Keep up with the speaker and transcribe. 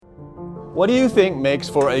What do you think makes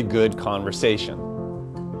for a good conversation?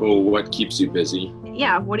 Oh, what keeps you busy?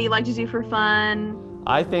 Yeah, what do you like to do for fun?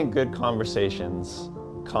 I think good conversations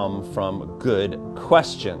come from good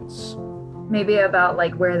questions. Maybe about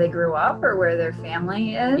like where they grew up or where their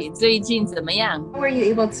family 你 is. 最近怎么样？ How were you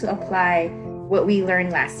able to apply what we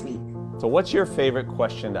learned last week? So what's your favorite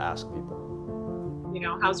question to ask people?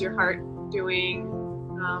 How's your heart doing?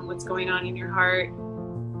 What's going on in your heart?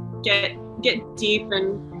 Get deep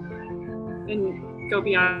and go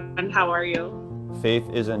beyond how are you? Faith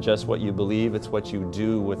isn't just what you believe, it's what you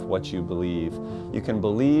do with what you believe. You can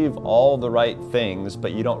believe all the right things,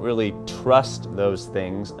 but you don't really trust those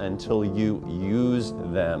things until you use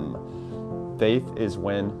them. Faith is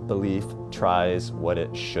when belief tries what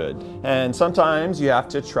it should. And sometimes you have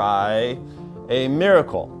to try a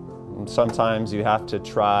miracle. And sometimes you have to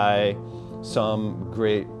try some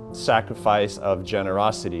great sacrifice of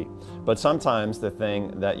generosity. But sometimes the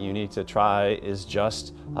thing that you need to try is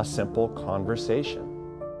just a simple conversation.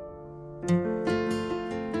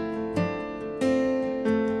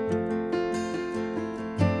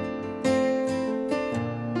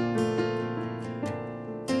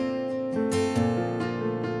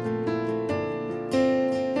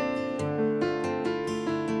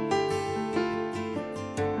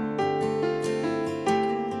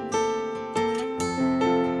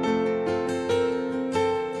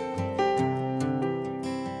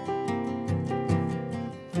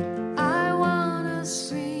 I wanna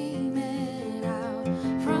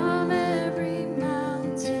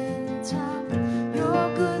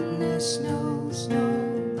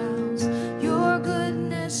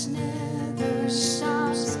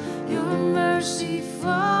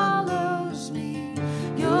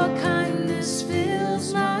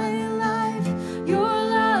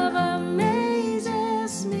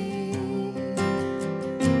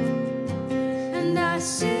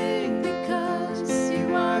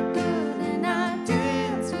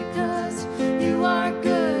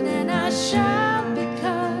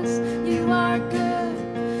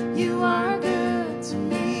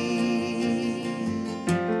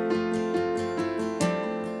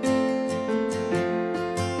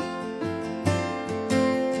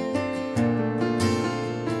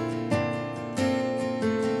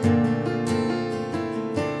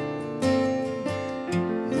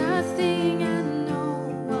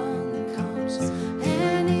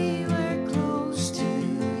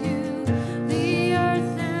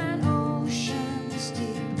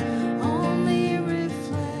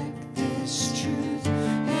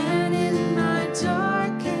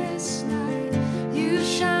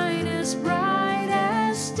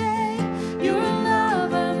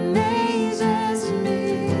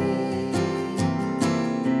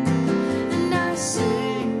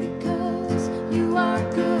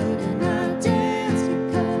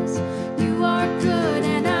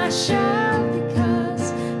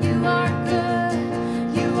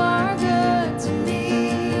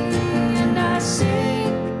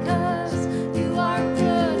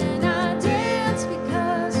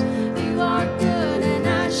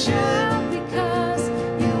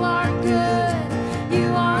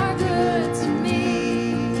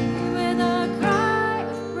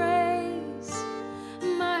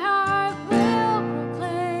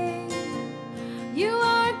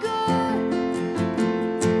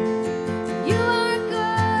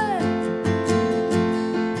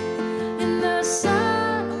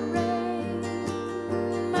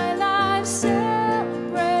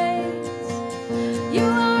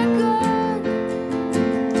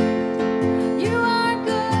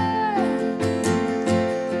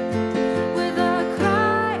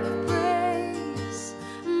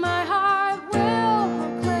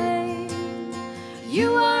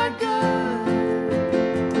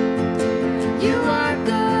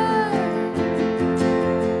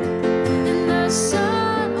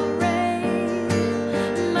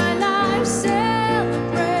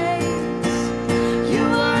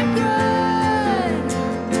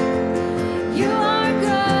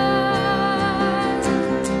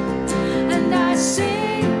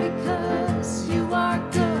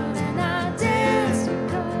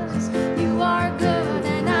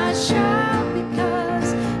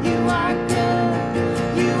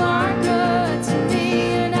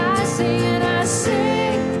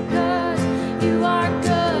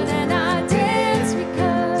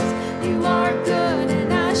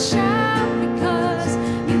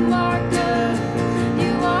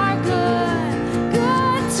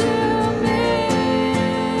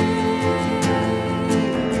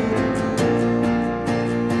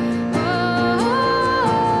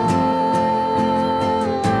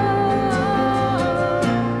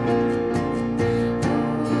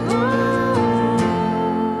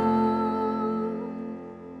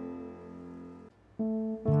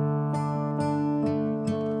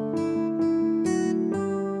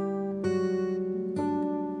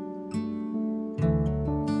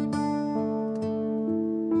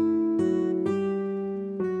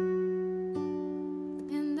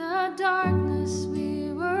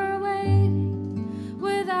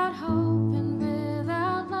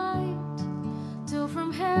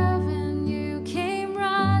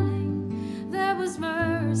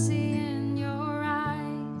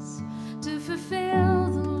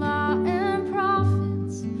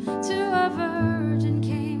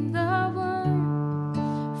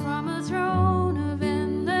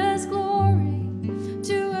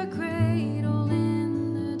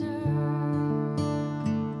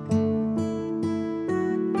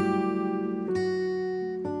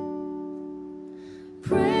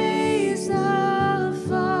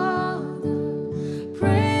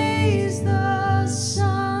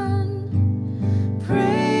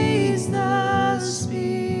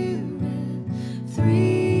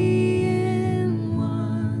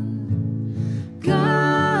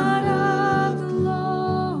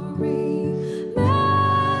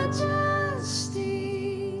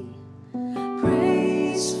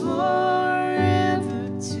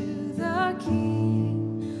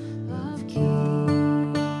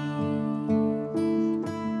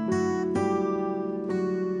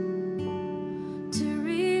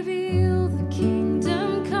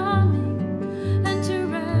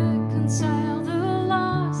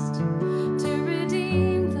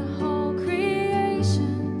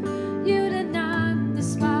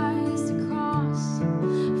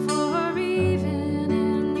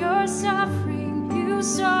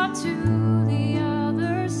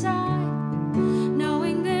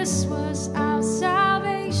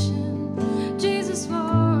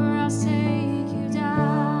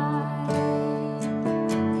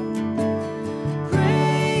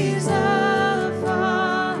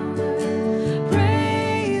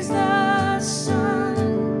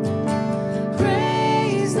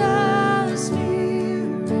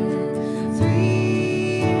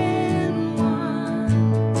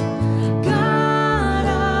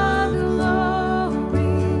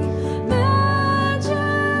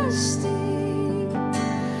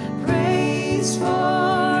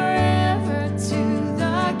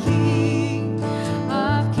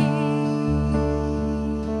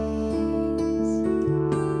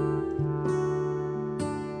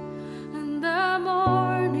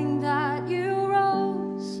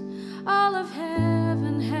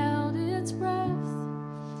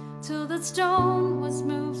the stone was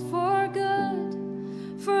moved for good,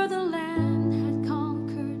 for the land had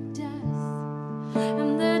conquered death,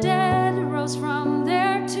 and the dead rose from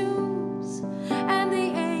their tombs, and the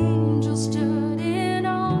angels stood in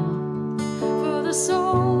awe, for the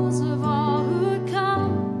souls of all who'd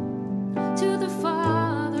come to the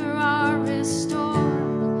Father are restored.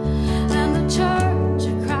 And the church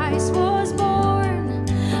of Christ was born,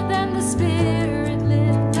 then the Spirit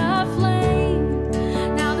lit the flame.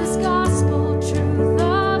 Now this gospel truth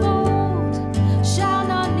of old shall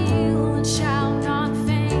not kneel and shall not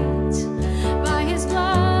faint. By his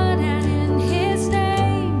blood and in his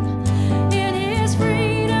name, in his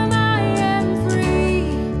freedom I am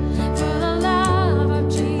free, for the love of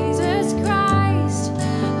Jesus Christ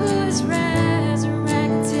who has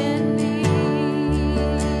resurrected me.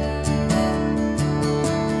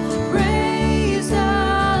 Praise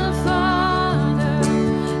the Father,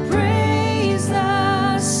 praise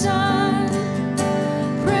the Son,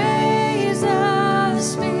 praise the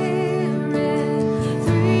Spirit,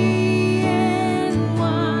 three in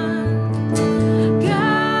one.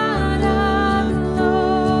 God of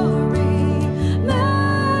glory,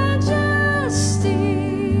 majesty,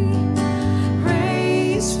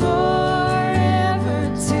 praise forever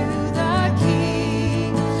to the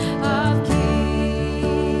King of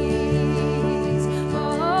Kings.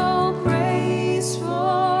 Oh, praise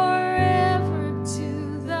forever to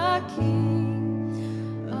the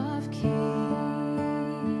King of Kings.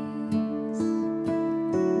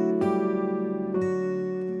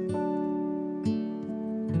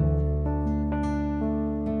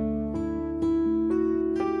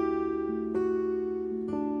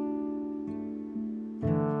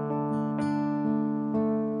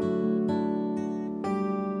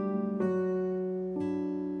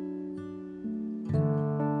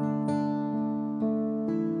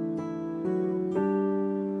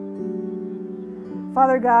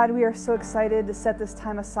 Father God, we are so excited to set this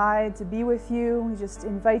time aside to be with you. We just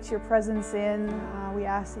invite your presence in. We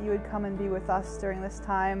ask that you would come and be with us during this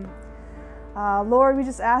time. Lord, we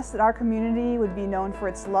just ask that our community would be known for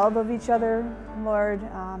its love of each other. Lord,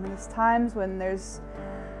 in these times when there's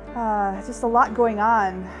just a lot going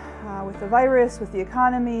on with the virus, with the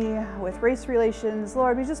economy, with race relations,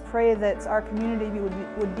 Lord, we just pray that our community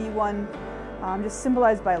would be one just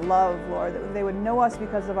symbolized by love, Lord, that they would know us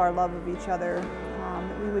because of our love of each other,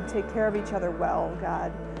 that we would take care of each other well,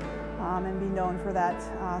 God, and be known for that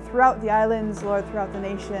throughout the islands, Lord, throughout the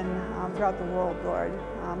nation, throughout the world, Lord.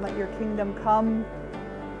 Let your kingdom come.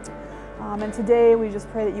 And today we just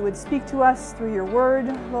pray that you would speak to us through your word,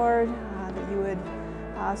 Lord, that you would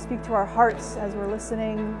speak to our hearts as we're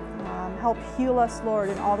listening. Help heal us, Lord,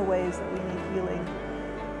 in all the ways that we need healing.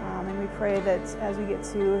 And we pray that as we get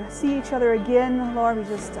to see each other again, Lord, we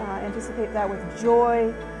just anticipate that with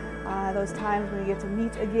joy, those times when we get to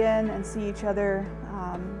meet again and see each other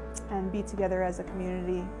and be together as a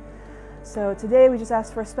community. So today we just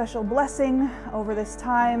ask for a special blessing over this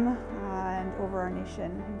time and over our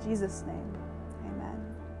nation. In Jesus' name,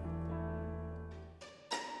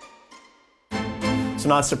 amen. So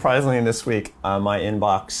not surprisingly this week, my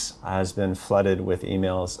inbox has been flooded with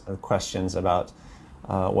emails, questions about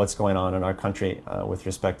what's going on in our country with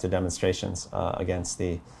respect to demonstrations against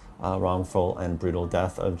the wrongful and brutal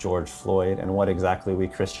death of George Floyd and what exactly we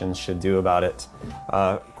Christians should do about it.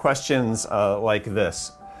 Questions like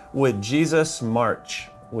this. Would Jesus march?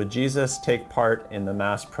 Would Jesus take part in the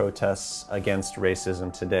mass protests against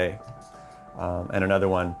racism today? And another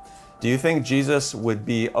one. Do you think Jesus would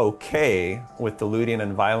be okay with the looting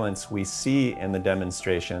and violence we see in the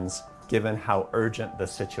demonstrations, given how urgent the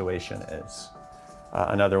situation is?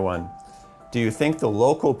 Another one. Do you think the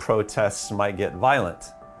local protests might get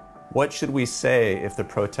violent? What should we say if the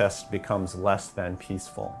protest becomes less than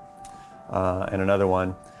peaceful? And another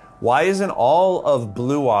one. Why isn't all of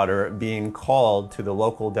Bluewater being called to the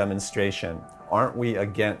local demonstration? Aren't we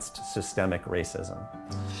against systemic racism?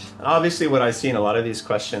 And obviously what I see in a lot of these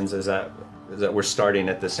questions is that we're starting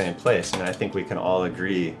at the same place. And I think we can all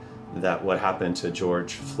agree that what happened to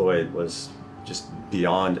George Floyd was just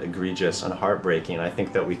beyond egregious and heartbreaking. I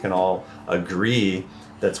think that we can all agree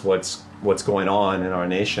that's what's going on in our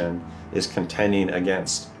nation is contending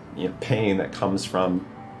against pain that comes from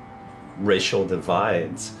racial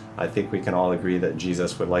divides. I think we can all agree that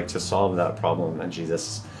Jesus would like to solve that problem, that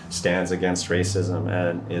Jesus stands against racism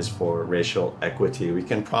and is for racial equity. We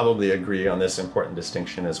can probably agree on this important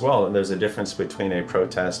distinction as well. And there's a difference between a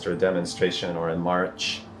protest or a demonstration or a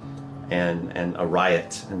march and a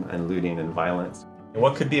riot and looting and violence.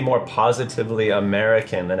 What could be more positively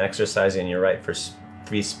American than exercising your right for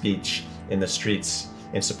free speech in the streets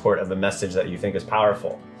in support of a message that you think is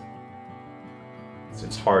powerful?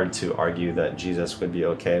 It's hard to argue that Jesus would be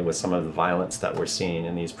okay with some of the violence that we're seeing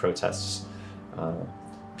in these protests.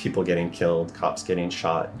 People getting killed, cops getting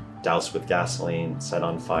shot, doused with gasoline, set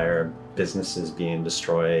on fire, businesses being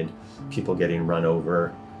destroyed, people getting run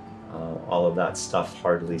over. All of that stuff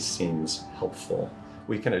hardly seems helpful.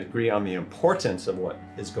 We can agree on the importance of what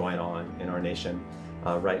is going on in our nation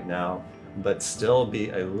right now, but still be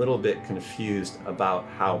a little bit confused about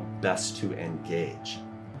how best to engage.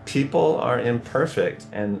 People are imperfect,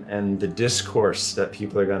 and the discourse that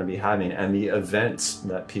people are going to be having and the events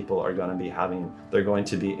that people are going to be having, they're going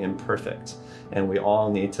to be imperfect. And we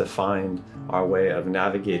all need to find our way of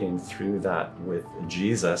navigating through that with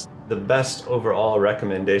Jesus. The best overall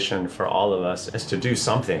recommendation for all of us is to do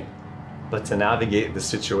something, but to navigate the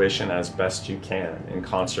situation as best you can in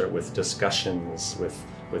concert with discussions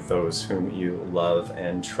with those whom you love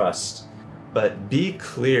and trust. But be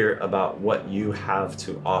clear about what you have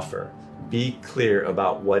to offer. Be clear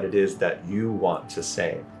about what it is that you want to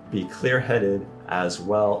say. Be clear-headed as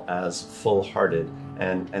well as full-hearted,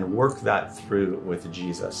 and work that through with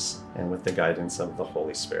Jesus and with the guidance of the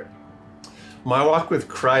Holy Spirit. My walk with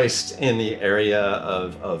Christ in the area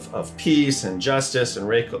of peace and justice and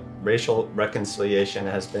racial reconciliation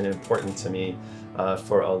has been important to me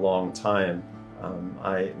for a long time.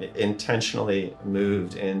 I intentionally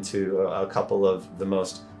moved into a couple of the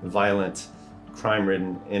most violent,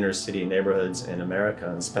 crime-ridden inner city neighborhoods in America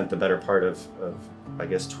and spent the better part of I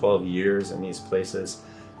guess 12 years in these places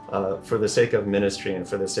for the sake of ministry and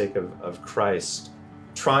for the sake of Christ,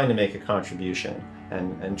 trying to make a contribution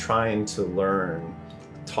and trying to learn,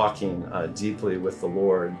 talking deeply with the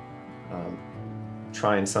Lord,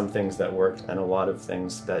 trying some things that worked and a lot of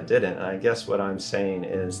things that didn't. And I guess what I'm saying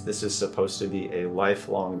is this is supposed to be a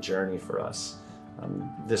lifelong journey for us.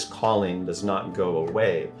 This calling does not go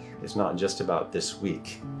away. It's not just about this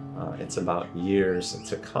week. It's about years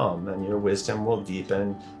to come, and your wisdom will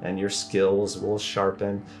deepen and your skills will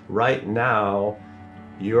sharpen. Right now,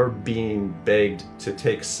 you're being begged to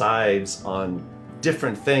take sides on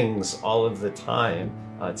different things all of the time,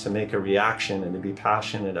 to make a reaction and to be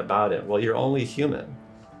passionate about it. Well, you're only human,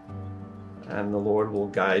 and the Lord will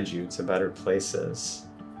guide you to better places,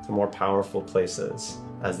 to more powerful places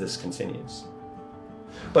as this continues.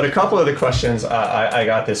 But a couple of the questions I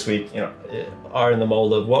got this week, are in the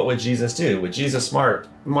mold of what would Jesus do? Would Jesus march?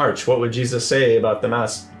 What would Jesus say about the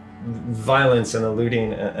mass violence and the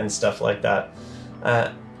looting and stuff like that?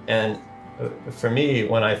 And for me,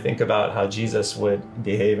 when I think about how Jesus would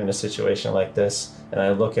behave in a situation like this, and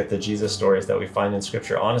I look at the Jesus stories that we find in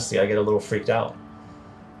Scripture, honestly, I get a little freaked out.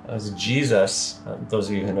 As Jesus, those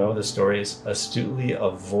of you who know the stories, astutely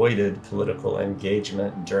avoided political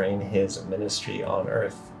engagement during his ministry on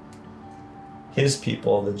earth. His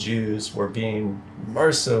people, the Jews, were being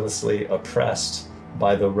mercilessly oppressed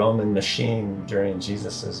by the Roman machine during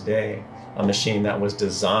Jesus's day, a machine that was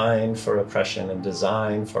designed for oppression and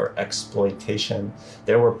designed for exploitation.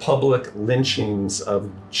 There were public lynchings of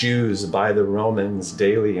Jews by the Romans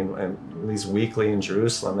daily and at least weekly in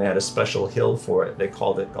Jerusalem. They had a special hill for it. They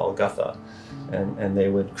called it Golgotha, and they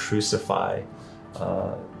would crucify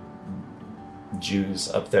Jews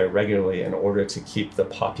up there regularly in order to keep the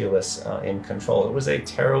populace in control. It was a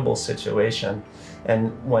terrible situation.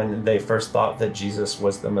 And when they first thought that Jesus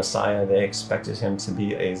was the Messiah, they expected him to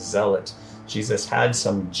be a zealot. Jesus had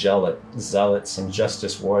some zealots and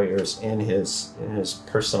justice warriors in his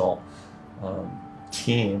personal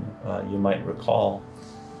team, you might recall.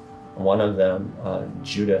 One of them,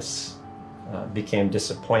 Judas, became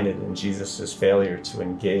disappointed in Jesus' failure to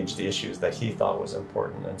engage the issues that he thought was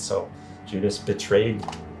important. And so Judas betrayed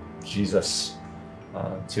Jesus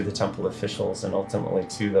to the temple officials and ultimately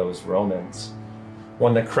to those Romans.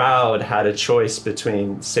 When the crowd had a choice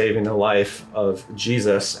between saving the life of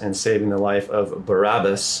Jesus and saving the life of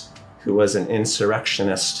Barabbas, who was an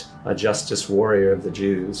insurrectionist, a justice warrior of the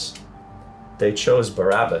Jews, they chose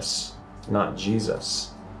Barabbas, not Jesus.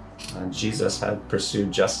 Jesus had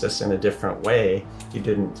pursued justice in a different way. He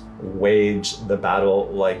didn't wage the battle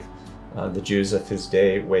like the Jews of his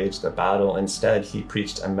day waged the battle. Instead, he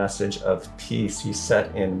preached a message of peace. He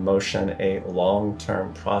set in motion a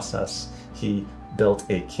long-term process. He built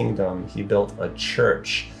a kingdom. He built a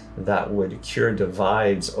church that would cure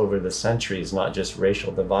divides over the centuries, not just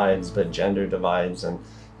racial divides, but gender divides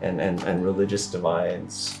and religious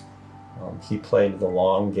divides. He played the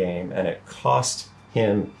long game, and it cost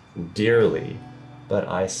him dearly, but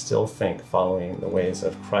I still think following the ways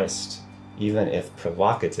of Christ, even if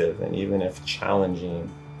provocative and even if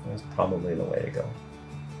challenging, is probably the way to go.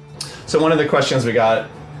 So one of the questions we got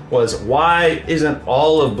was, why isn't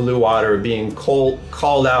all of Blue Water being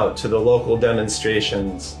called out to the local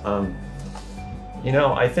demonstrations?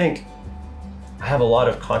 I think I have a lot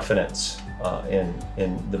of confidence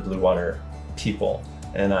in the Blue Water people,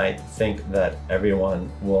 and I think that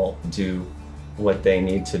everyone will do what they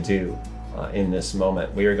need to do in this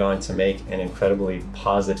moment. We are going to make an incredibly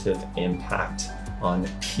positive impact on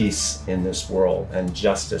peace in this world and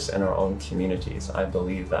justice in our own communities. I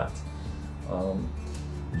believe that.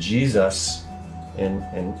 Jesus,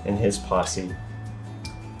 in his posse,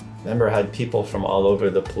 remember, had people from all over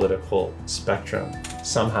the political spectrum.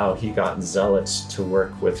 Somehow he got zealots to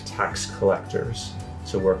work with tax collectors,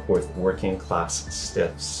 to work with working class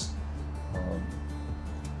stiffs.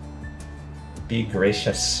 Be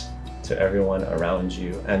gracious to everyone around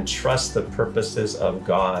you and trust the purposes of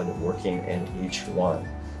God working in each one.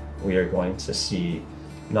 We are going to see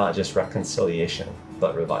not just reconciliation,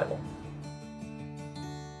 but revival.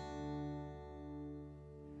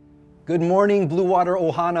 Good morning, Blue Water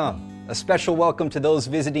Ohana. A special welcome to those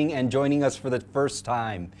visiting and joining us for the first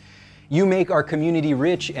time. You make our community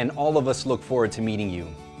rich, and all of us look forward to meeting you.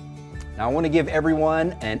 Now, I want to give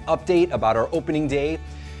everyone an update about our opening day.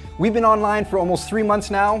 We've been online for almost 3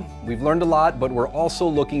 months now. We've learned a lot, but we're also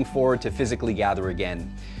looking forward to physically gather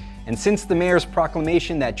again. And since the mayor's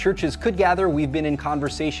proclamation that churches could gather, we've been in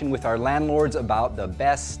conversation with our landlords about the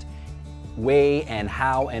best way and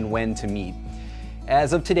how and when to meet.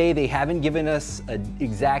 As of today, they haven't given us an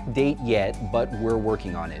exact date yet, but we're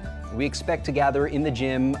working on it. We expect to gather in the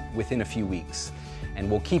gym within a few weeks, and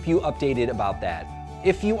we'll keep you updated about that.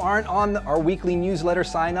 If you aren't on our weekly newsletter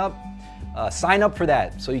sign up for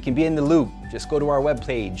that so you can be in the loop. Just go to our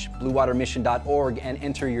webpage, bluewatermission.org, and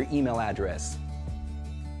enter your email address.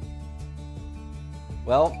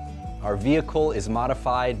 Well, our vehicle is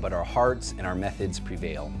modified, but our hearts and our methods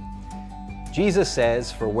prevail. Jesus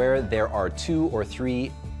says, "For where there are 2 or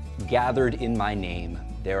 3 gathered in my name,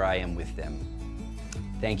 there I am with them."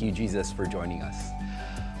 Thank you, Jesus, for joining us.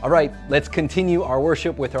 All right, let's continue our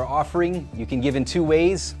worship with our offering. You can give in 2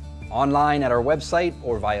 ways, online at our website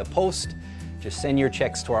or via post. Just send your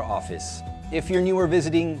checks to our office. If you're new or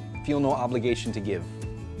visiting, feel no obligation to give.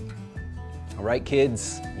 All right,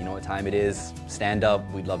 kids, you know what time it is. Stand up.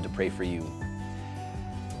 We'd love to pray for you.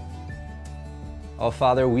 Oh,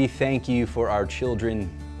 Father, we thank you for our children.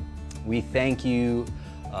 We thank you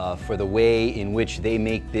for the way in which they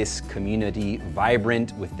make this community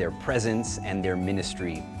vibrant with their presence and their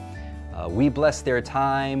ministry. We bless their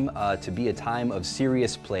time to be a time of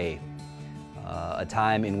serious play, a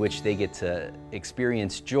time in which they get to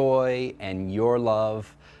experience joy and your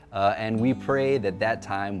love, and we pray that that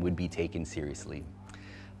time would be taken seriously.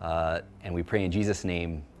 And we pray in Jesus'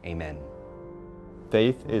 name, amen.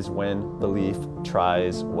 Faith is when belief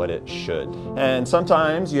tries what it should. And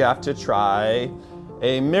sometimes you have to try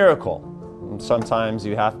a miracle. Sometimes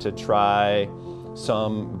you have to try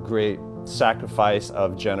some great sacrifice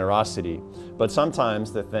of generosity. But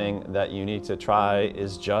sometimes the thing that you need to try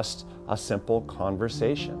is just a simple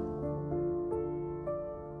conversation.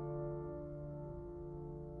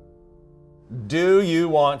 Do you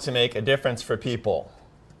want to make a difference for people?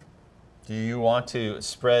 Do you want to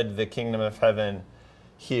spread the kingdom of heaven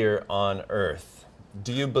here on earth?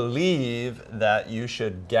 Do you believe that you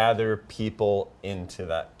should gather people into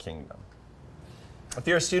that kingdom? If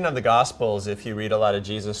you're a student of the Gospels, if you read a lot of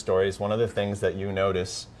Jesus stories, one of the things that you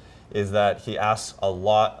notice is that he asks a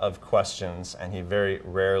lot of questions and he very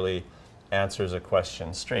rarely answers a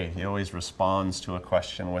question straight. He always responds to a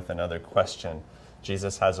question with another question.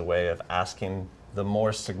 Jesus has a way of asking the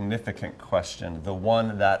more significant question, the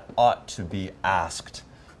one that ought to be asked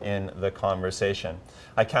in the conversation.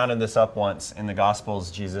 I counted this up once. In the Gospels,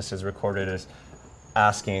 Jesus is recorded as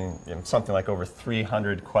asking something like over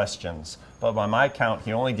 300 questions. But by my count,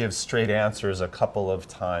 he only gives straight answers a couple of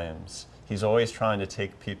times. He's always trying to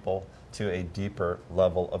take people to a deeper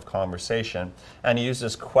level of conversation, and he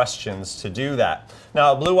uses questions to do that.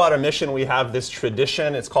 Now, at Blue Water Mission, we have this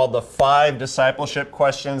tradition. It's called the 5 discipleship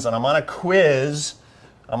questions, and I'm going to quiz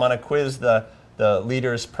the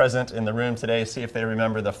leaders present in the room today, see if they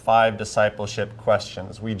remember the 5 discipleship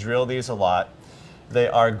questions. We drill these a lot. They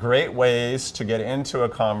are great ways to get into a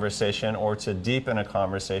conversation or to deepen a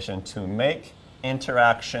conversation, to make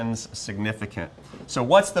interactions significant. So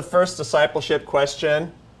what's the first discipleship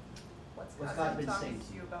question? What's God been saying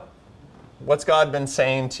to you about? What's God been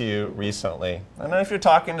saying to you recently? And if you're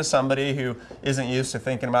talking to somebody who isn't used to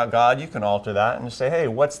thinking about God, you can alter that and just say, hey,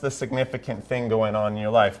 what's the significant thing going on in your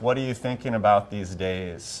life? What are you thinking about these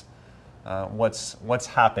days? What's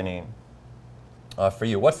happening for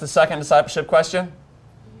you? What's the second discipleship question?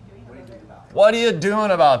 What are you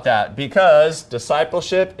doing about that? Because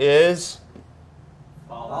discipleship is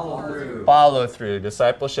follow through.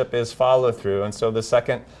 Discipleship is follow through. And so the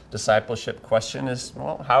second discipleship question is,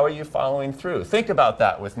 well, how are you following through? Think about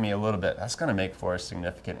that with me a little bit. That's going to make for a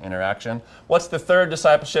significant interaction. What's the third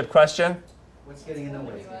discipleship question? What's getting in the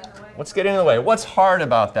way? What's getting in the way? What's hard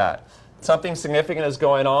about that? Something significant is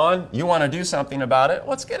going on. You want to do something about it.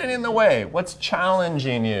 What's getting in the way? What's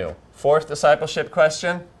challenging you? Fourth discipleship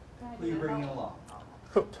question. Who are you bringing along?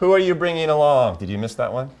 Who are you bringing along? Did you miss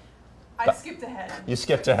that one? I skipped ahead. You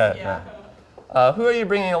skipped ahead. Yeah. Who are you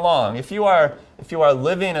bringing along? If you are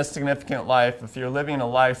living a significant life, if you're living a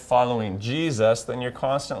life following Jesus, then you're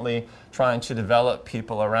constantly trying to develop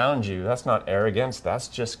people around you. That's not arrogance. That's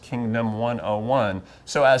just Kingdom 101.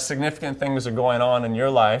 So as significant things are going on in your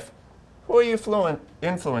life, who are you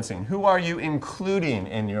influencing? Who are you including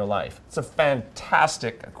in your life? It's a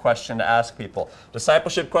fantastic question to ask people.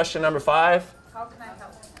 Discipleship question number 5. How can I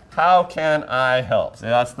help? How can I help? So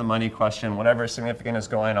that's the money question. Whatever significant is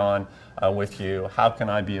going on with you, how can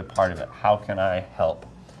I be a part of it? How can I help?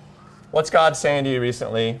 What's God saying to you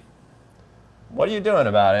recently? What are you doing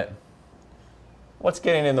about it? What's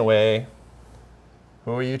getting in the way?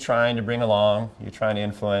 Who are you trying to bring along? Are you trying to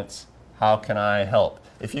influence? How can I help?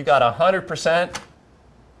 If you got 100%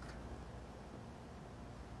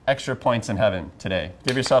 extra points in heaven today,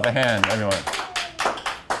 give yourself a hand, everyone.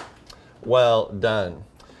 Well done.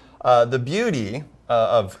 The beauty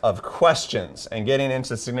of questions and getting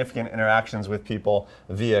into significant interactions with people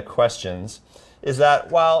via questions is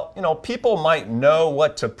that while people might know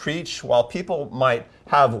what to preach, while people might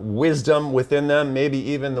have wisdom within them, maybe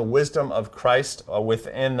even the wisdom of Christ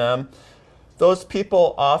within them, those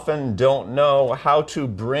people often don't know how to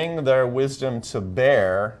bring their wisdom to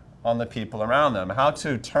bear on the people around them, how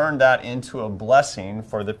to turn that into a blessing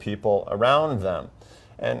for the people around them.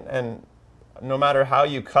 And no matter how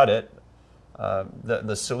you cut it,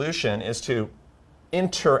 the solution is to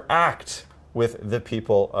interact with the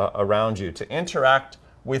people around you, to interact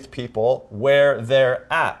with people where they're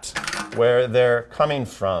at, where they're coming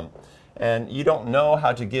from. And you don't know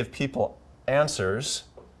how to give people answers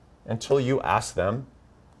until you ask them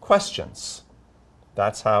questions.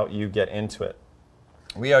 That's how you get into it.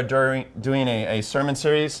 We are doing a sermon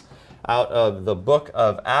series out of the book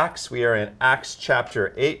of Acts. We are in Acts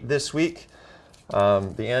chapter 8 this week.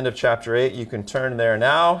 The end of chapter 8, you can turn there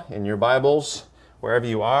now in your Bibles, wherever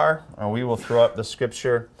you are, or we will throw up the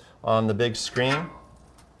scripture on the big screen.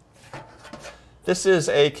 This is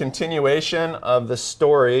a continuation of the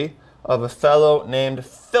story of a fellow named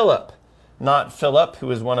Philip. Not Philip, who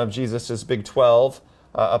is one of Jesus' big 12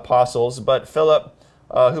 apostles, but Philip,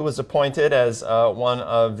 who was appointed as one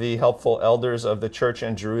of the helpful elders of the church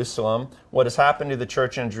in Jerusalem. What has happened to the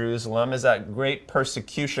church in Jerusalem is that great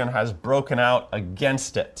persecution has broken out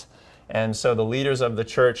against it. And so the leaders of the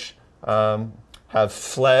church have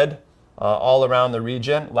fled all around the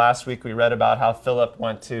region. Last week we read about how Philip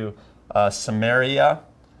went to Samaria,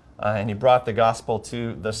 and he brought the gospel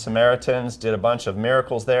to the Samaritans, did a bunch of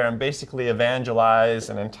miracles there, and basically evangelized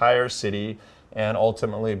an entire city and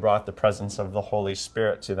ultimately brought the presence of the Holy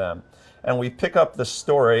Spirit to them. And we pick up the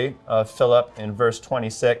story of Philip in verse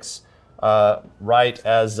 26, right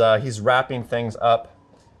as he's wrapping things up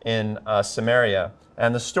in Samaria.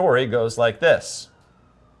 And the story goes like this.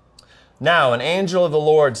 Now an angel of the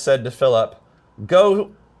Lord said to Philip,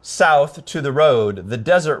 "Go south to the road, the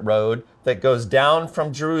desert road that goes down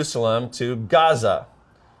from Jerusalem to Gaza."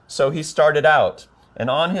 So he started out, and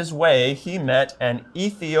on his way he met an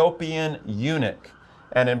Ethiopian eunuch,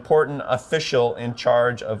 an important official in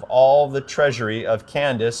charge of all the treasury of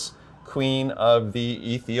Candace, queen of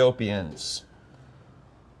the Ethiopians.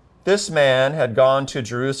 This man had gone to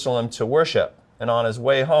Jerusalem to worship, and on his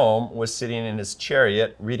way home was sitting in his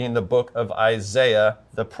chariot reading the book of Isaiah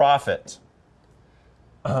the prophet.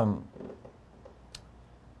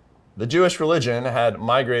 The Jewish religion had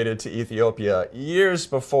migrated to Ethiopia years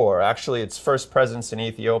before. Actually, its first presence in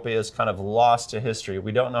Ethiopia is kind of lost to history.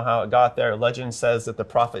 We don't know how it got there. Legend says that the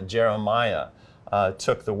prophet Jeremiah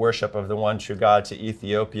took the worship of the one true God to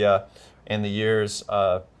Ethiopia in the years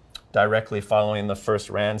directly following the first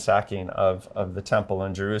ransacking of the temple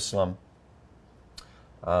in Jerusalem.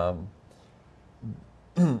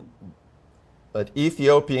 But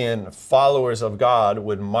Ethiopian followers of God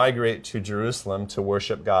would migrate to Jerusalem to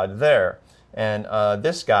worship God there. And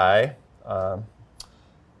this guy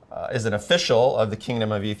is an official of the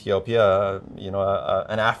kingdom of Ethiopia,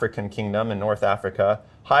 an African kingdom in North Africa,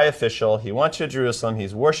 high official. He went to Jerusalem.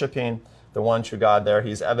 He's worshiping the one true God there.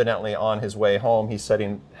 He's evidently on his way home. He's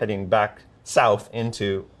heading back south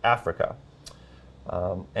into Africa.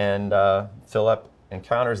 And Philip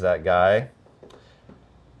encounters that guy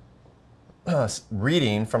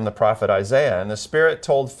reading from the prophet Isaiah. And the Spirit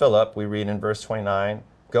told Philip, we read in verse 29,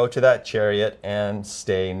 go to that chariot and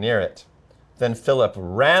stay near it. Then Philip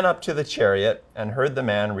ran up to the chariot and heard the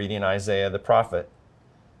man reading Isaiah the prophet.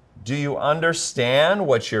 Do you understand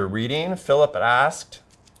what you're reading? Philip asked.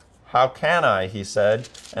 How can I, he said,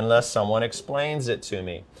 unless someone explains it to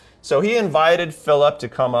me? So he invited Philip to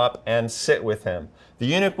come up and sit with him. The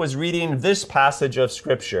eunuch was reading this passage of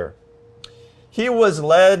Scripture. He was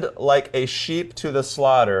led like a sheep to the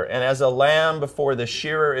slaughter, and as a lamb before the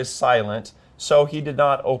shearer is silent, so he did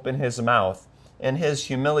not open his mouth. In his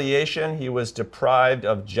humiliation, he was deprived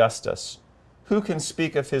of justice. Who can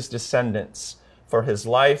speak of his descendants? For his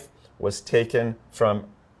life was taken from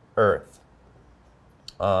earth.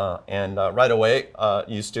 Right away,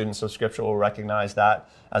 you students of Scripture will recognize that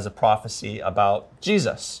as a prophecy about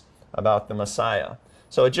Jesus, about the Messiah.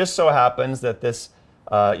 So it just so happens that this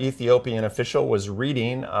Ethiopian official was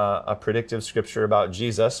reading a predictive Scripture about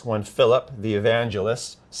Jesus when Philip, the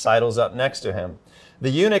evangelist, sidles up next to him. The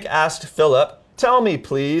eunuch asked Philip, tell me,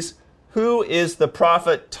 please, who is the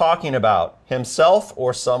prophet talking about, himself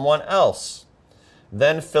or someone else?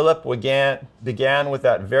 Then Philip began with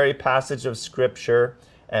that very passage of Scripture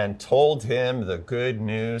and told him the good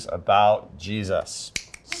news about Jesus.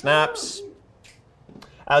 Snaps.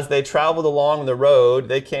 As they traveled along the road,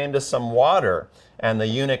 they came to some water, and the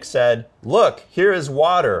eunuch said, look, here is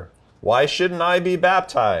water. Why shouldn't I be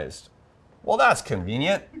baptized? Well, that's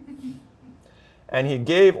convenient. And he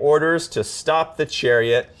gave orders to stop the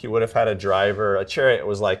chariot. He would have had a driver. A chariot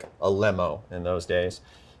was like a limo in those days.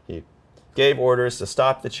 He gave orders to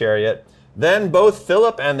stop the chariot. Then both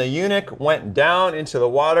Philip and the eunuch went down into the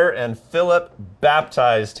water, and Philip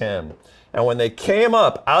baptized him. And when they came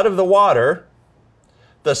up out of the water,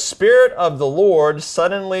 the Spirit of the Lord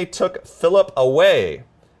suddenly took Philip away,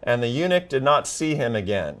 and the eunuch did not see him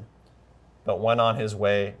again, but went on his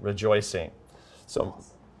way rejoicing. So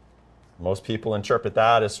most people interpret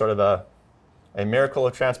that as sort of a miracle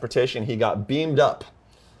of transportation. He got beamed up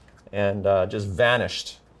and just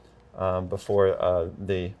vanished before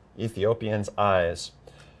the Ethiopian's eyes.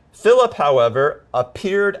 Philip, however,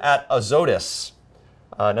 appeared at Azotus,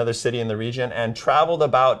 another city in the region, and traveled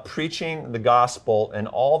about preaching the gospel in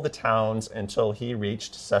all the towns until he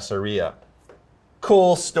reached Caesarea.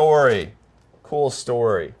 Cool story. Cool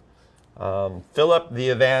story. Philip the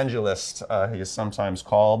evangelist, he is sometimes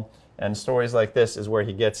called, and stories like this is where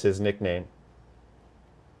he gets his nickname.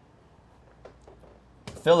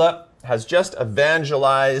 Philip has just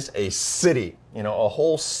evangelized a city, a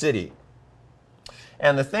whole city.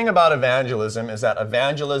 And the thing about evangelism is that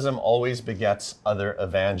evangelism always begets other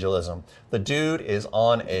evangelism. The dude is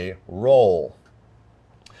on a roll.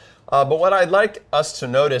 But what I'd like us to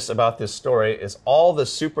notice about this story is all the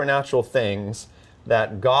supernatural things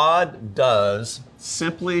that God does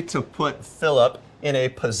simply to put Philip in a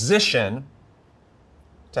position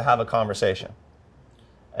to have a conversation.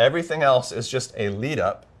 Everything else is just a lead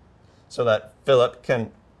up so that Philip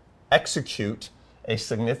can execute a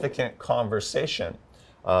significant conversation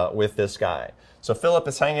with this guy. So Philip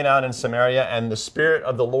is hanging out in Samaria, and the Spirit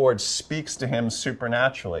of the Lord speaks to him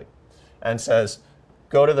supernaturally and says,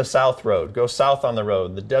 go to the south road, go south on the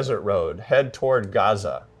road, the desert road, head toward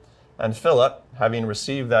Gaza. And Philip, having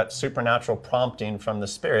received that supernatural prompting from the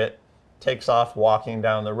Spirit, takes off walking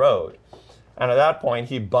down the road. And at that point,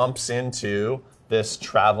 he bumps into this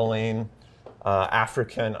traveling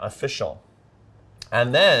African official.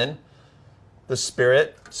 And then the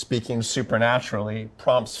Spirit, speaking supernaturally,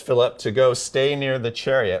 prompts Philip to go stay near the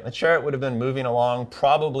chariot. The chariot would have been moving along.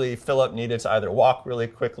 Probably Philip needed to either walk really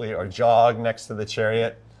quickly or jog next to the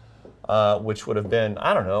chariot, which would have been,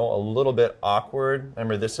 a little bit awkward.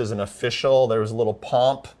 Remember, this is an official. There was a little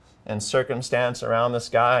pomp and circumstance around this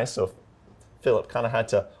guy, so Philip kind of had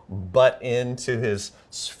to butt into his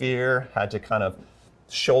sphere, had to kind of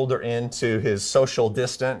shoulder into his social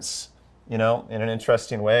distance, in an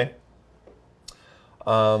interesting way.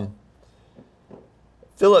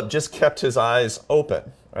 Philip just kept his eyes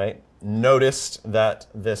open, right? Noticed that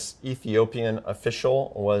this Ethiopian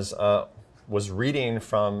official was reading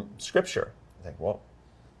from Scripture. I think, well,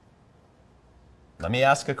 let me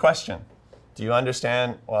ask a question. Do you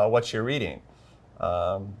understand what you're reading?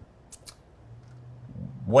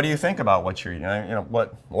 What do you think about what you're reading?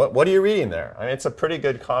 What are you reading there? It's a pretty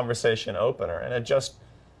good conversation opener, and it just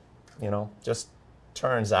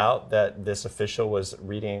turns out that this official was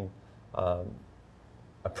reading a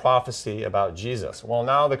prophecy about Jesus. Well,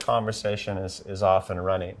 now the conversation is off and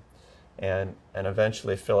running. And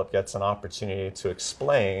eventually Philip gets an opportunity to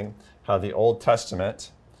explain how the Old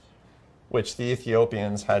Testament, which the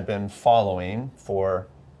Ethiopians had been following for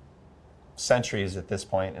centuries at this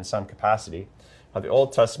point in some capacity, how the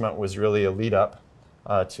Old Testament was really a lead up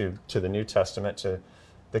to the New Testament, to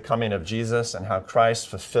the coming of Jesus, and how Christ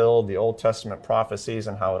fulfilled the Old Testament prophecies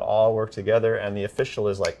and how it all worked together. And the official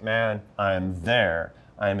is like, man, I'm there,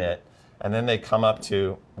 I'm it. And then they come up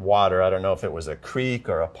to water. I don't know if it was a creek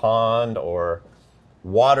or a pond or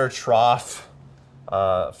water trough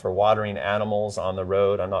for watering animals on the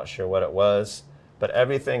road. I'm not sure what it was, but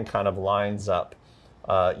everything kind of lines up.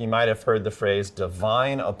 You might have heard the phrase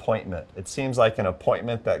divine appointment. It seems like an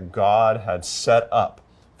appointment that God had set up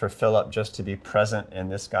for Philip just to be present in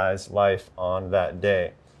this guy's life on that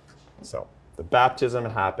day. So the baptism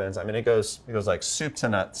happens. I mean, it goes like soup to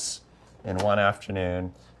nuts in one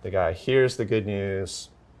afternoon. The guy hears the good news.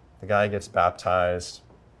 The guy gets baptized.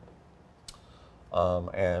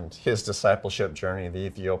 And his discipleship journey, the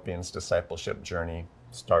Ethiopian's discipleship journey,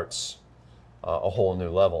 starts a whole new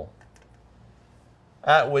level.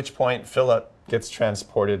 At which point, Philip gets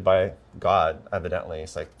transported by God, evidently.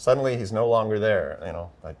 It's like, suddenly he's no longer there, you know.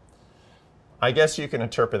 Like, I guess you can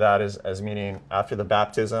interpret that as meaning after the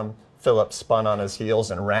baptism, Philip spun on his heels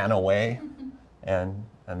and ran away, and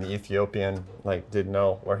the Ethiopian, like, didn't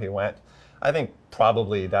know where he went. I think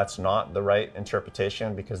probably that's not the right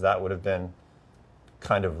interpretation, because that would have been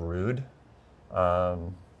kind of rude,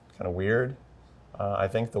 kind of weird. I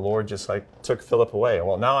think the Lord just took Philip away.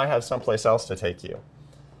 Well, now I have someplace else to take you.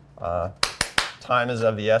 Time is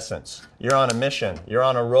of the essence. You're on a mission. You're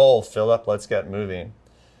on a roll, Philip. Let's get moving.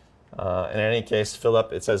 In any case,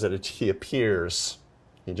 Philip, it says that he appears.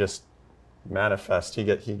 He just manifests. He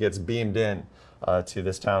gets beamed in to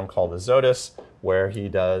this town called Azotus, where he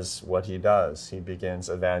does what he does. He begins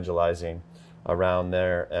evangelizing around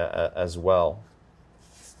there as well.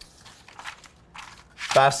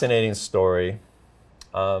 Fascinating story.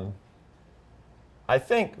 I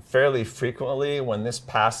think fairly frequently when this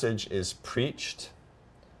passage is preached,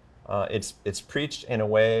 it's preached in a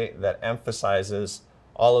way that emphasizes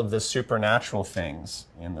all of the supernatural things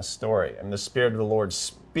in the story. And the Spirit of the Lord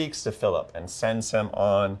speaks to Philip and sends him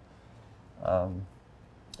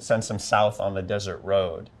south on the desert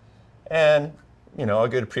road. And, you know, a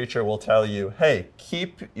good preacher will tell you, hey,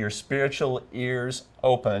 keep your spiritual ears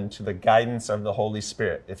open to the guidance of the Holy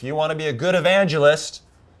Spirit. If you want to be a good evangelist,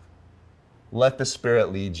 let the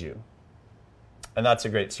Spirit lead you. And that's a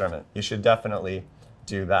great sermon. You should definitely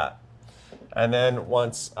do that. And then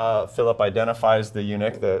once Philip identifies the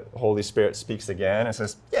eunuch, the Holy Spirit speaks again and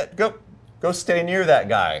says, yeah, go stay near that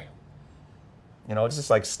guy. You know, it's just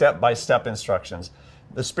like step-by-step instructions.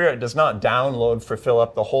 The Spirit does not download for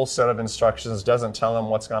Philip the whole set of instructions, doesn't tell him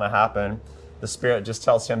what's going to happen. The Spirit just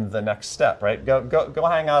tells him the next step, right? Go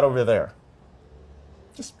hang out over there.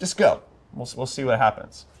 Just go. We'll see what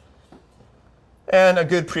happens. And a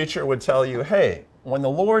good preacher would tell you, hey, when the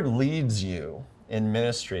Lord leads you in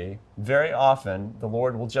ministry, very often the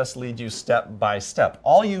Lord will just lead you step by step.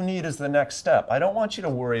 All you need is the next step. I don't want you to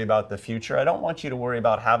worry about the future. I don't want you to worry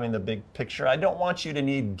about having the big picture. I don't want you to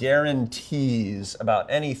need guarantees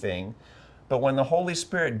about anything. But when the Holy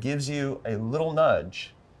Spirit gives you a little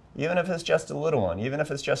nudge, even if it's just a little one, even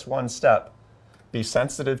if it's just one step, be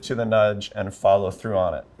sensitive to the nudge and follow through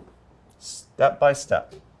on it. Step by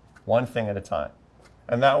step, one thing at a time.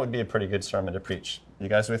 And that would be a pretty good sermon to preach. You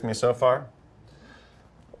guys with me so far?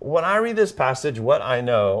 When I read this passage, what I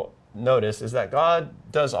notice is that God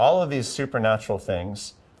does all of these supernatural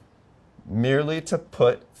things merely to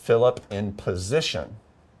put Philip in position.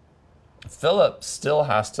 Philip still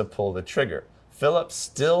has to pull the trigger. Philip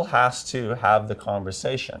still has to have the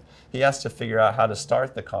conversation. He has to figure out how to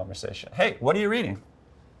start the conversation. Hey, what are you reading?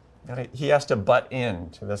 He has to butt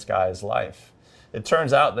into this guy's life. It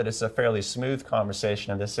turns out that it's a fairly smooth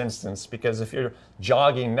conversation in this instance, because if you're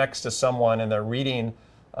jogging next to someone and they're reading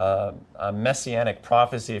a messianic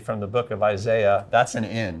prophecy from the book of Isaiah, that's an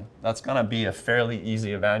in. That's going to be a fairly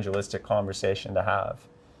easy evangelistic conversation to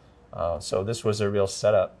have. So this was a real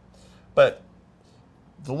setup. But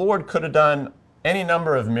the Lord could have done any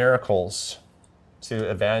number of miracles to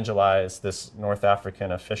evangelize this North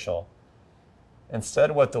African official.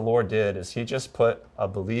 Instead, what the Lord did is he just put a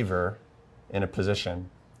believer in a position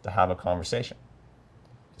to have a conversation,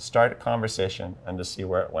 to start a conversation and to see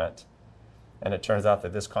where it went. And it turns out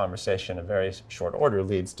that this conversation in very short order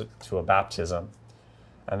leads to a baptism.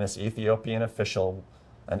 And this Ethiopian official,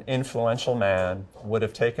 an influential man, would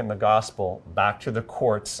have taken the gospel back to the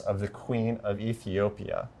courts of the Queen of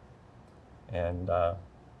Ethiopia. And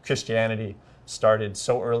Christianity started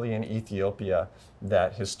so early in Ethiopia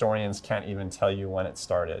that historians can't even tell you when it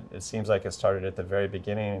started. It seems like it started at the very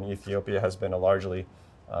beginning, and Ethiopia has been a largely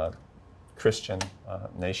Christian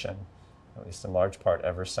nation, at least in large part,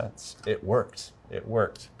 ever since. It worked. It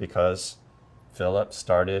worked because Philip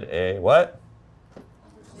started a what?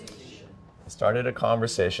 Started a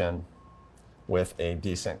conversation with a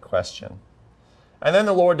decent question. And then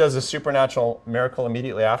the Lord does a supernatural miracle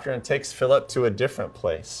immediately after and takes Philip to a different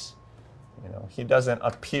place. You know, he doesn't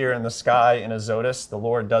appear in the sky in Azotus. The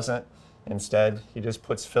Lord doesn't. Instead, he just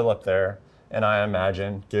puts Philip there, and I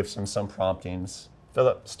imagine gives him some promptings.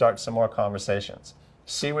 Philip, start some more conversations.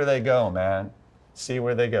 See where they go, man. See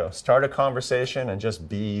where they go. Start a conversation and just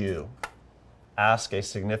be you. Ask a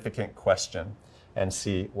significant question and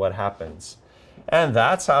see what happens. And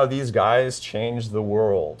that's how these guys changed the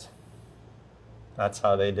world. That's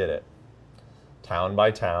how they did it. Town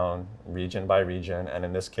by town, region by region, and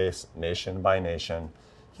in this case, nation by nation,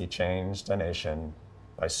 he changed a nation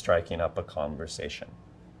by striking up a conversation.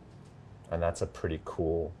 And that's a pretty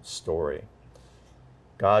cool story.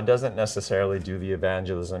 God doesn't necessarily do the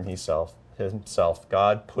evangelism himself.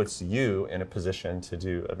 God puts you in a position to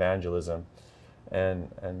do evangelism. And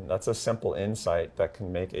that's a simple insight that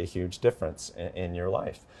can make a huge difference in your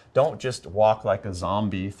life. Don't just walk like a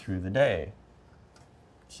zombie through the day.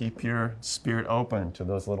 Keep your spirit open to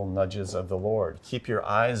those little nudges of the Lord. Keep your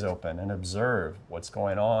eyes open and observe what's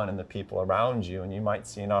going on in the people around you, and you might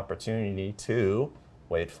see an opportunity to,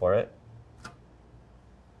 wait for it,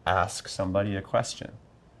 ask somebody a question.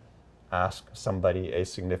 Ask somebody a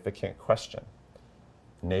significant question.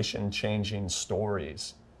 Nation-changing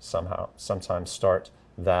stories sometimes start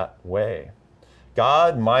that way.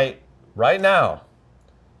 God might, right now,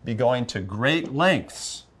 be going to great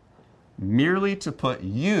lengths merely to put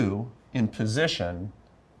you in position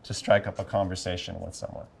to strike up a conversation with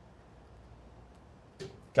someone.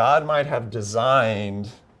 God might have designed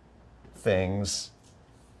things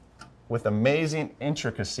with amazing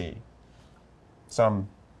intricacy. Some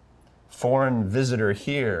foreign visitor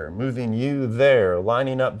here, moving you there,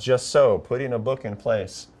 lining up just so, putting a book in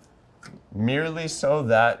place, merely so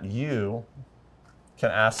that you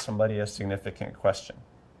can ask somebody a significant question.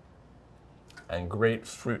 And great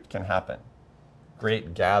fruit can happen.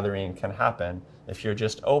 Great gathering can happen if you're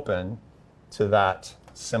just open to that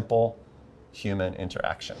simple human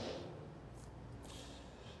interaction.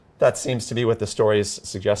 That seems to be what the story is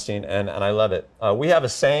suggesting, and I love it. We have a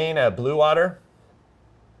saying at Blue Water: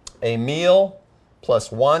 a meal plus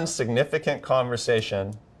one significant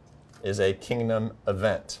conversation is a kingdom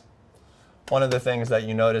event. One of the things that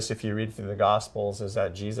you notice if you read through the Gospels is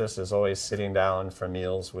that Jesus is always sitting down for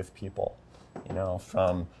meals with people. You know,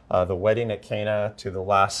 from the wedding at Cana to the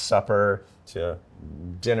Last Supper to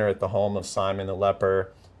dinner at the home of Simon the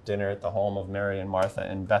leper, dinner at the home of Mary and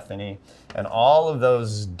Martha in Bethany. And all of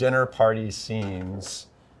those dinner party scenes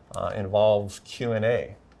involve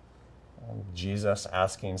Q&A. Jesus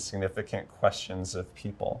asking significant questions of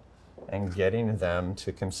people and getting them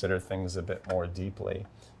to consider things a bit more deeply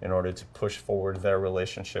in order to push forward their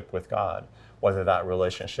relationship with God, whether that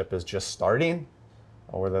relationship is just starting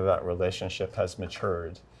or whether that relationship has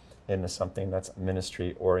matured into something that's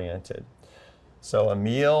ministry-oriented. So a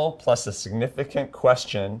meal plus a significant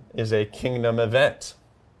question is a kingdom event.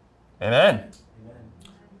 Amen? Amen.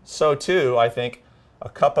 So too, I think a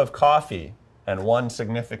cup of coffee and one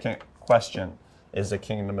significant question is a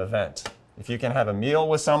kingdom event. If you can have a meal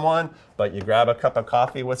with someone, but you grab a cup of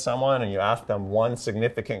coffee with someone and you ask them one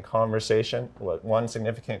significant conversation, one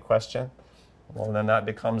significant question, well, then that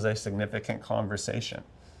becomes a significant conversation.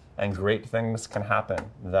 And great things can happen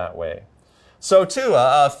that way. So too,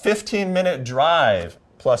 a 15-minute drive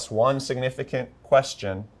plus one significant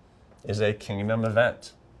question is a kingdom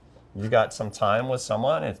event. You got some time with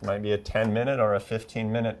someone, it might be a 10-minute or a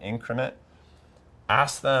 15-minute increment.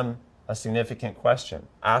 Ask them a significant question.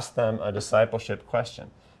 Ask them a discipleship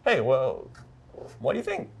question. Hey, well, what do you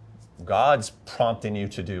think God's prompting you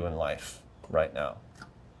to do in life right now?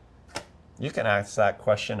 You can ask that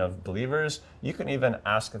question of believers. You can even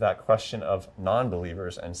ask that question of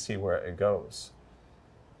non-believers and see where it goes.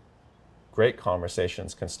 Great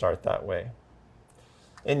conversations can start that way.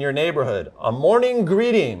 In your neighborhood, a morning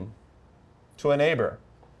greeting to a neighbor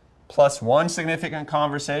plus one significant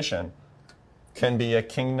conversation can be a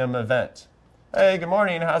kingdom event. Hey, good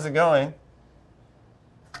morning, how's it going?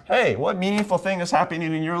 Hey, what meaningful thing is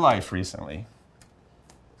happening in your life recently?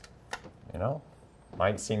 You know?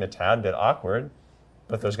 Might seem a tad bit awkward,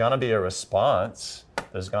 but there's going to be a response.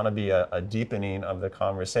 There's going to be a deepening of the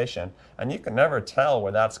conversation. And you can never tell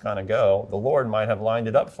where that's going to go. The Lord might have lined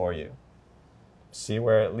it up for you. see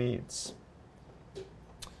where it leads.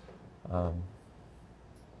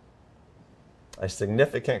 A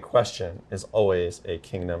significant question is always a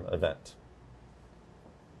kingdom event.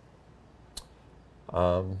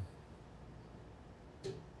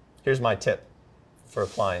 Here's my tip for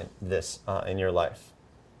applying this in your life.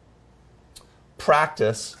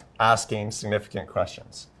 Practice asking significant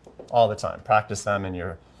questions all the time. Practice them in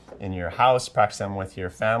your house, practice them with your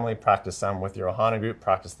family, practice them with your Ohana group,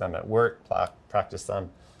 practice them at work, practice them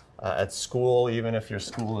at school, even if your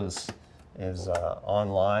school is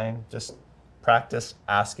online. Just practice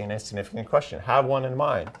asking a significant question. Have one in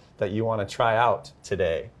mind that you want to try out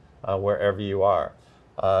today, wherever you are.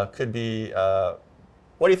 Could be,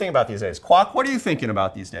 what do you think about these days? Kwok, what are you thinking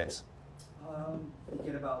about these days?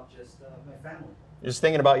 Thinking about just my family. You're just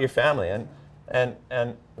thinking about your family.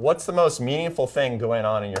 And what's the most meaningful thing going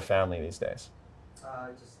on in your family these days?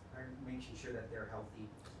 Just making sure that they're healthy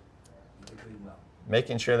and they're doing well.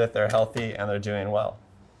 Making sure that they're healthy and they're doing well.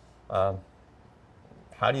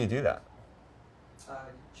 How do you do that?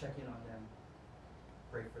 Check in on them,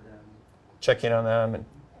 pray for them. Check in on them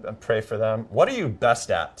and pray for them. What are you best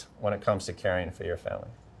at when it comes to caring for your family?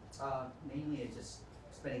 Mainly it's just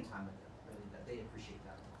spending time with them, really, that they appreciate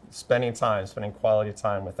that. Spending quality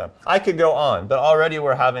time with them. I could go on, but already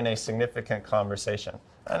we're having a significant conversation.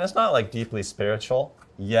 And it's not like deeply spiritual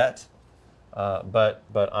yet, but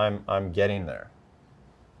I'm getting there.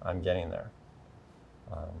 I'm getting there.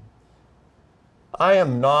 I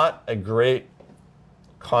am not a great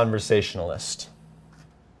conversationalist.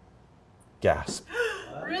 Gasp.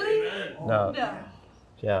 Really? No.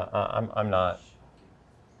 Yeah, I'm not.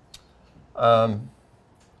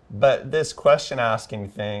 But this question asking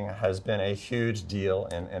thing has been a huge deal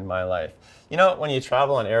in my life. You know, when you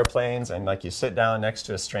travel on airplanes and like you sit down next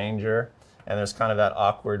to a stranger and there's kind of that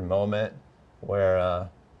awkward moment where,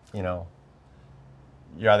 you know,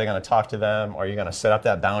 you're either going to talk to them or you're going to set up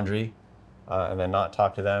that boundary and then not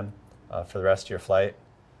talk to them for the rest of your flight.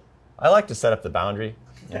 I like to set up the boundary,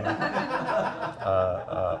 you know,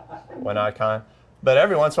 when I can. But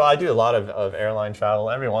every once in a while, I do a lot of airline travel.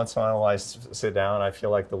 Every once in a while, I sit down, I feel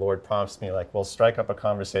like the Lord prompts me, like, well, strike up a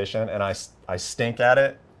conversation, and I stink at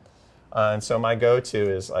it. And so my go-to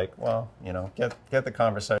is like, well, you know, get the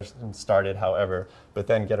conversation started, however, but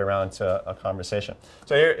then get around to a conversation.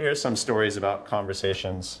 So here's some stories about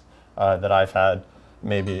conversations that I've had.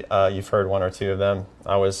 Maybe you've heard one or two of them.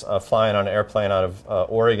 I was flying on an airplane out of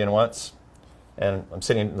Oregon once, and I'm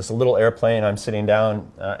sitting in this little airplane. I'm sitting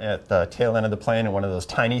down at the tail end of the plane in one of those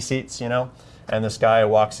tiny seats, you know, and this guy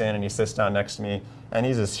walks in and he sits down next to me, and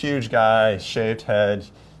he's this huge guy, shaved head.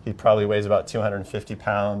 He probably weighs about 250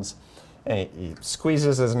 pounds. And he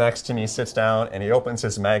squeezes his next to me, sits down, and he opens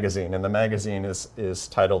his magazine, and the magazine is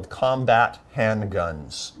titled Combat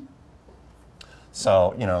Handguns.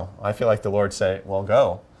 So, you know, I feel like the Lord say, well,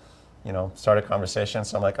 go, you know, start a conversation.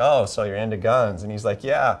 So I'm like, oh, so you're into guns? And he's like,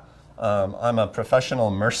 yeah, I'm a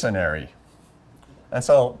professional mercenary. And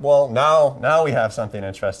so, well, now we have something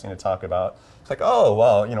interesting to talk about. It's like, oh,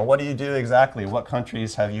 well, you know, what do you do exactly? What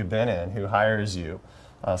countries have you been in? Who hires you?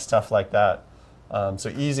 Stuff like that. So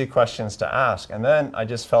easy questions to ask. And then I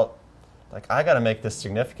just felt like I got to make this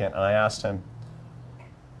significant. And I asked him,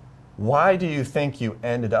 why do you think you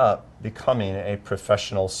ended up becoming a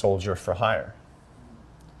professional soldier for hire?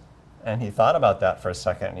 And he thought about that for a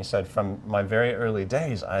second. And he said, from my very early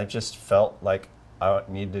days, I just felt like I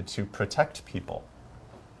needed to protect people.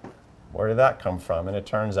 Where did that come from? And it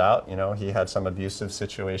turns out, you know, he had some abusive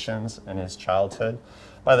situations in his childhood.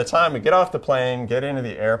 By the time we get off the plane, get into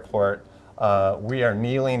the airport, we are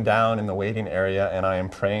kneeling down in the waiting area, and I am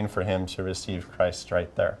praying for him to receive Christ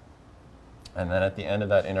right there. And then at the end of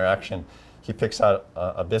that interaction, he picks out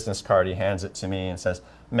a business card, he hands it to me and says,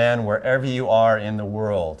 man, wherever you are in the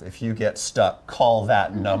world, if you get stuck, call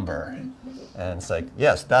that number. And it's like,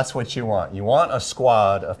 yes, that's what you want. You want a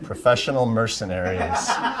squad of professional mercenaries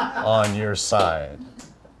on your side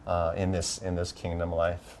in this kingdom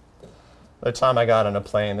life. The time I got on a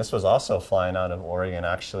plane, this was also flying out of Oregon,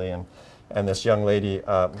 actually, and this young lady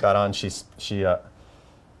got on. She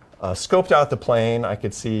scoped out the plane. I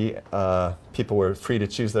could see people were free to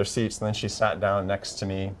choose their seats. And then she sat down next to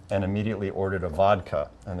me and immediately ordered a vodka.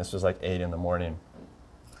 And this was like 8 in the morning.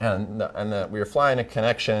 And we were flying a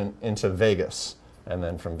connection into Vegas. And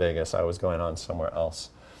then from Vegas, I was going on somewhere else.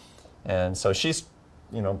 And so she's,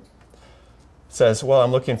 you know, says, well,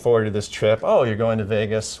 I'm looking forward to this trip. Oh, you're going to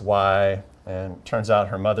Vegas. Why? And turns out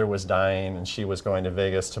her mother was dying, and she was going to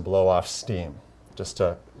Vegas to blow off steam, just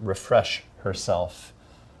to refresh herself.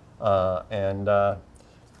 And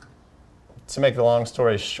to make the long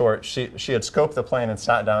story short, she had scoped the plane and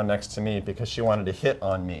sat down next to me because she wanted to hit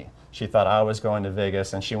on me. She thought I was going to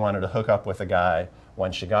Vegas and she wanted to hook up with a guy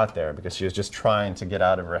when she got there because she was just trying to get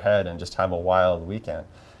out of her head and just have a wild weekend.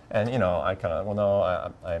 And I kind of, well,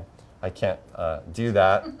 no, I can't do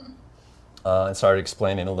that. And started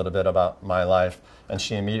explaining a little bit about my life. And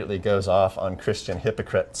she immediately goes off on Christian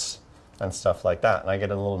hypocrites and stuff like that. And I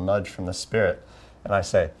get a little nudge from the Spirit. And I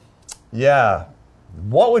say, yeah,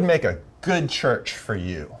 what would make a good church for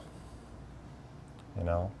you?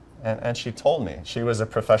 And she told me. She was a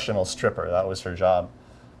professional stripper. That was her job.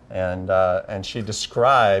 And she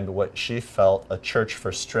described what she felt a church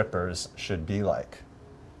for strippers should be like.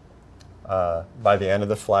 By the end of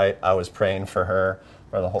the flight, I was praying for her,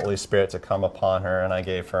 for the Holy Spirit to come upon her, and I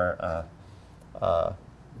gave her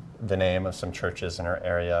the name of some churches in her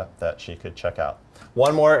area that she could check out.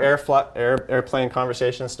 One more airplane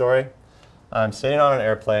conversation story. I'm sitting on an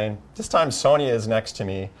airplane. This time Sonia is next to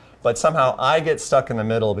me, but somehow I get stuck in the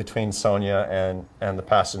middle between Sonia and the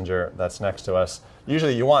passenger that's next to us.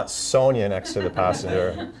 Usually you want Sonia next to the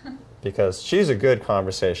passenger because she's a good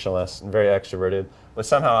conversationalist and very extroverted, but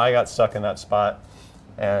somehow I got stuck in that spot.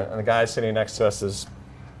 And the guy sitting next to us is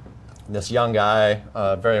this young guy,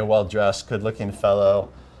 very well-dressed, good-looking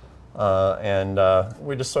fellow, and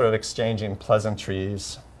we're just sort of exchanging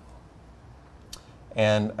pleasantries.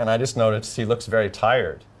 And I just noticed he looks very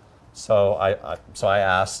tired. So I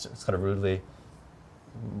asked, kind of rudely,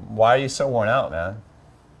 why are you so worn out, man?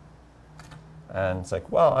 And it's like,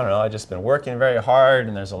 well, I don't know, I've just been working very hard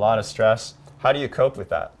and there's a lot of stress. How do you cope with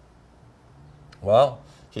that? Well,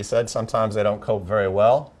 he said sometimes I don't cope very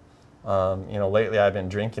well. Lately I've been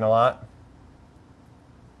drinking a lot.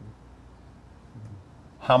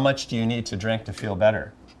 How much do you need to drink to feel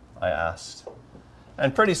better? I asked.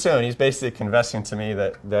 And pretty soon he's basically confessing to me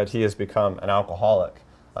that he has become an alcoholic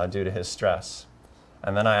due to his stress.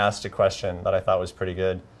 And then I asked a question that I thought was pretty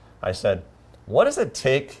good. I said, what does it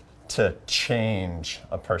take to change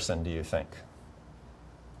a person, do you think?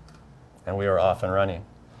 And we were off and running.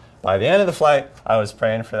 By the end of the flight, I was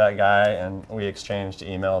praying for that guy, and we exchanged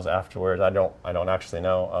emails afterwards. I don't actually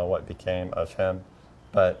know what became of him,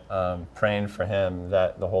 but praying for him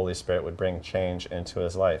that the Holy Spirit would bring change into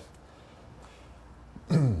his life.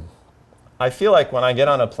 I feel like when I get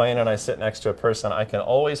on a plane and I sit next to a person, I can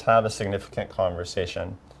always have a significant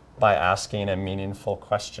conversation by asking a meaningful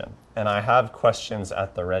question. And I have questions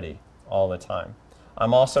at the ready all the time.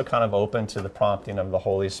 I'm also kind of open to the prompting of the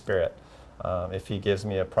Holy Spirit. If he gives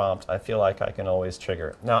me a prompt, I feel like I can always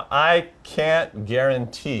trigger. Now, I can't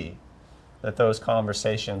guarantee that those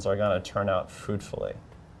conversations are going to turn out fruitfully,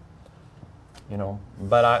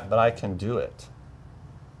 but I can do it.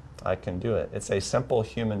 I can do it. It's a simple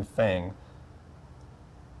human thing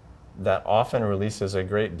that often releases a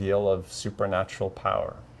great deal of supernatural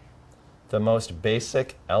power. The most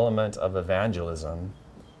basic element of evangelism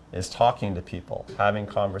is talking to people, having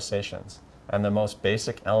conversations. And the most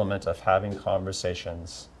basic element of having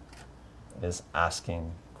conversations is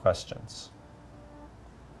asking questions.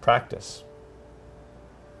 Practice.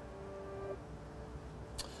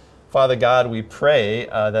 Father God, we pray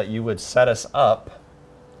that you would set us up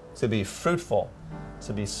to be fruitful,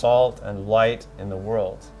 to be salt and light in the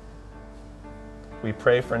world. We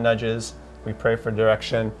pray for nudges, we pray for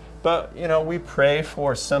direction, but we pray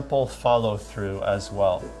for simple follow-through as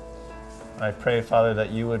well. I pray, Father,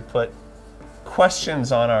 that you would put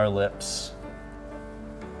questions on our lips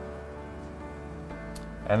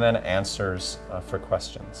and then answers for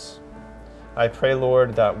questions. I pray,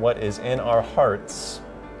 Lord, that what is in our hearts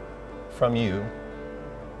from you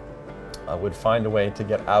would find a way to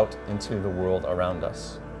get out into the world around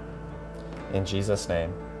us. In Jesus'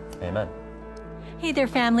 name, amen. Hey there,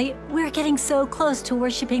 family. We're getting so close to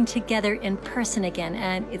worshiping together in person again,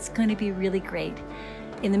 and it's going to be really great.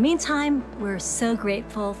 In the meantime, we're so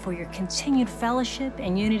grateful for your continued fellowship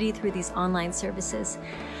and unity through these online services.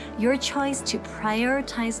 Your choice to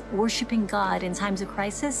prioritize worshiping God in times of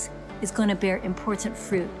crisis is going to bear important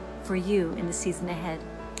fruit for you in the season ahead.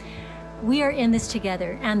 We are in this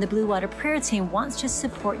together, and the Blue Water Prayer Team wants to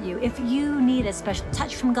support you. If you need a special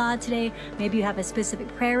touch from God today, maybe you have a specific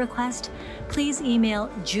prayer request, please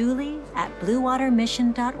email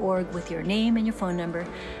julie@bluewatermission.org with your name and your phone number,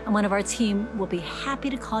 and one of our team will be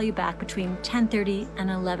happy to call you back between 10:30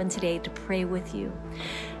 and 11 today to pray with you.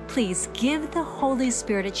 Please give the Holy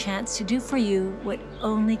Spirit a chance to do for you what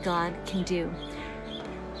only God can do.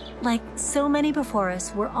 Like so many before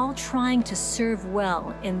us, we're all trying to serve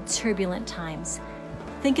well in turbulent times.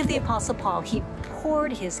 Think of the Apostle Paul. He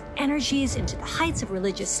poured his energies into the heights of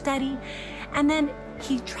religious study, and then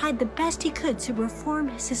he tried the best he could to reform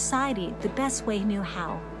his society the best way he knew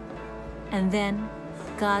how. And then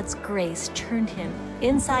God's grace turned him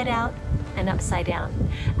inside out and upside down.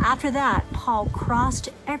 After that, Paul crossed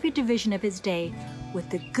every division of his day with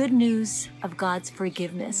the good news of God's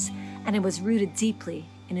forgiveness, and it was rooted deeply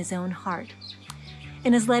in his own heart.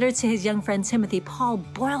 In his letter to his young friend Timothy, Paul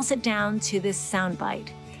boils it down to this soundbite.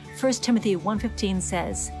 1 Timothy 1:15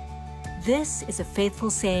 says, "This is a faithful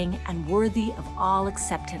saying and worthy of all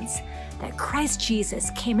acceptance, that Christ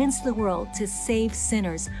Jesus came into the world to save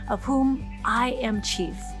sinners, of whom I am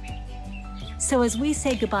chief." So as we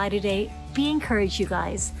say goodbye today, be encouraged, you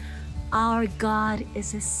guys. Our God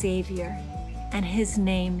is a Savior, and His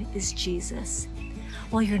name is Jesus.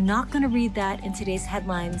 While you're not going to read that in today's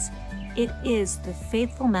headlines, it is the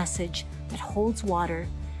faithful message that holds water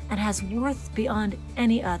and has worth beyond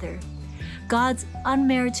any other. God's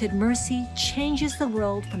unmerited mercy changes the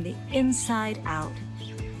world from the inside out.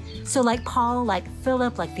 So like Paul, like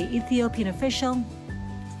Philip, like the Ethiopian official,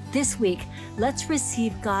 this week, let's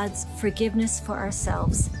receive God's forgiveness for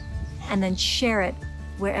ourselves and then share it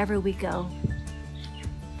wherever we go.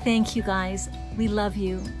 Thank you, guys. We love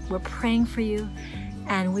you. We're praying for you,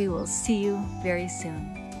 and we will see you very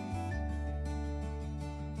soon.